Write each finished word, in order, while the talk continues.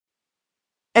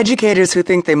Educators who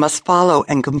think they must follow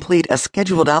and complete a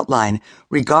scheduled outline,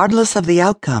 regardless of the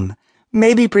outcome,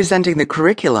 may be presenting the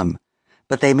curriculum,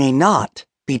 but they may not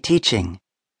be teaching.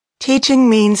 Teaching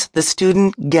means the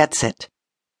student gets it.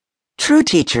 True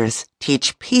teachers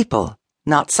teach people,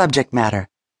 not subject matter.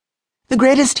 The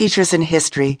greatest teachers in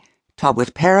history taught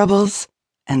with parables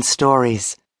and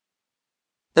stories.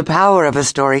 The power of a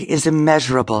story is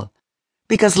immeasurable,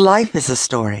 because life is a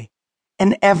story,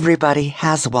 and everybody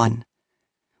has one.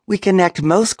 We connect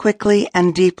most quickly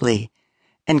and deeply,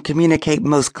 and communicate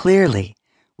most clearly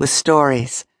with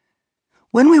stories.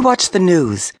 When we watch the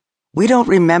news, we don't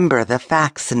remember the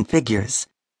facts and figures.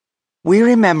 We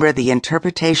remember the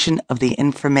interpretation of the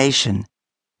information.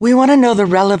 We want to know the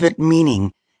relevant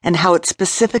meaning and how it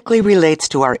specifically relates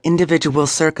to our individual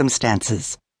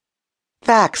circumstances.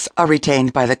 Facts are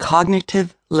retained by the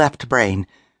cognitive left brain.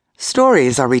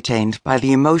 Stories are retained by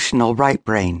the emotional right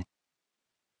brain.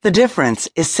 The difference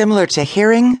is similar to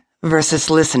hearing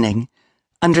versus listening,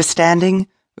 understanding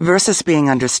versus being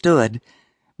understood,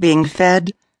 being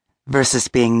fed versus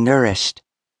being nourished.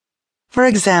 For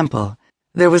example,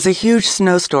 there was a huge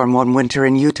snowstorm one winter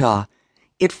in Utah.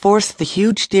 It forced the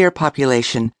huge deer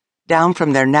population down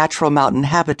from their natural mountain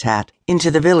habitat into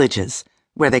the villages,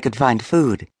 where they could find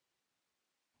food.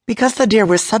 Because the deer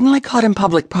were suddenly caught in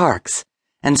public parks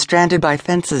and stranded by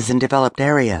fences in developed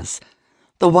areas,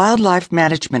 the wildlife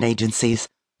management agencies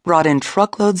brought in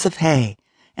truckloads of hay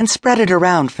and spread it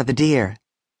around for the deer.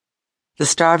 The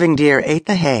starving deer ate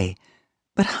the hay,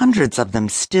 but hundreds of them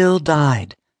still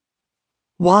died.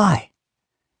 Why?